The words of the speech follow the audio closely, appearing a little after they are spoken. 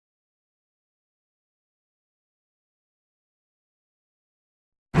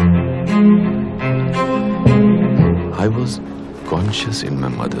I was conscious in my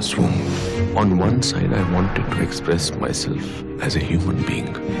mother's womb. On one side, I wanted to express myself as a human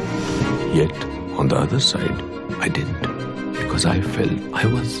being. Yet, on the other side, I didn't, because I felt I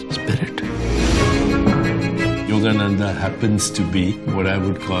was spirit. Yogananda happens to be what I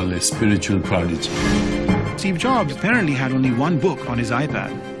would call a spiritual prodigy. Steve Jobs apparently had only one book on his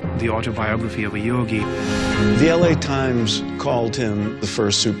iPad, The Autobiography of a Yogi. The LA Times called him the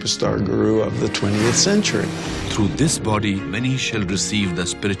first superstar guru of the 20th century. Through this body, many shall receive the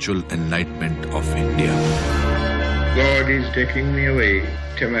spiritual enlightenment of India. God is taking me away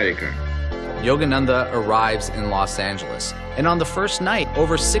to America. Yogananda arrives in Los Angeles, and on the first night,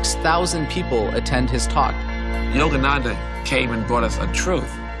 over 6,000 people attend his talk. Yogananda came and brought us a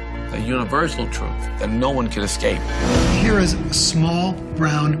truth, a universal truth that no one can escape. Here is a small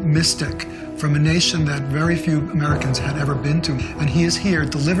brown mystic from a nation that very few Americans had ever been to, and he is here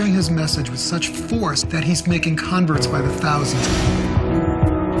delivering his message with such force that he's making converts by the thousands.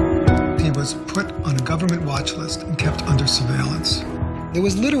 He was put on a government watch list and kept under surveillance. There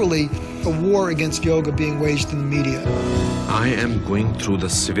was literally a war against yoga being waged in the media. I am going through the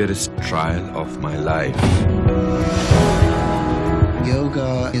severest trial of my life.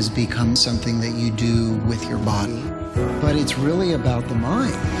 Yoga has become something that you do with your body, but it's really about the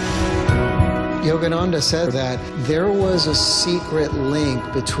mind. Yogananda said that there was a secret link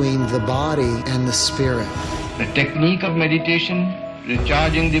between the body and the spirit. The technique of meditation,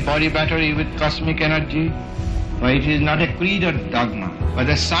 recharging the body battery with cosmic energy, but it is not a creed or dogma, but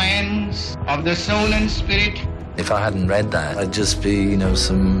the science of the soul and spirit. If I hadn't read that, I'd just be,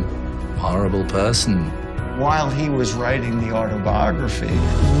 some horrible person. While he was writing the autobiography,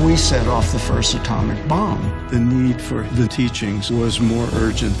 we set off the first atomic bomb. The need for the teachings was more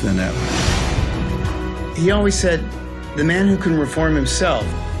urgent than ever. He always said, the man who can reform himself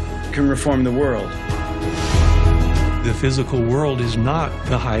can reform the world. The physical world is not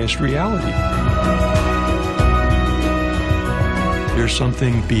the highest reality. There's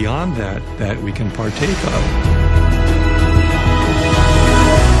something beyond that we can partake of.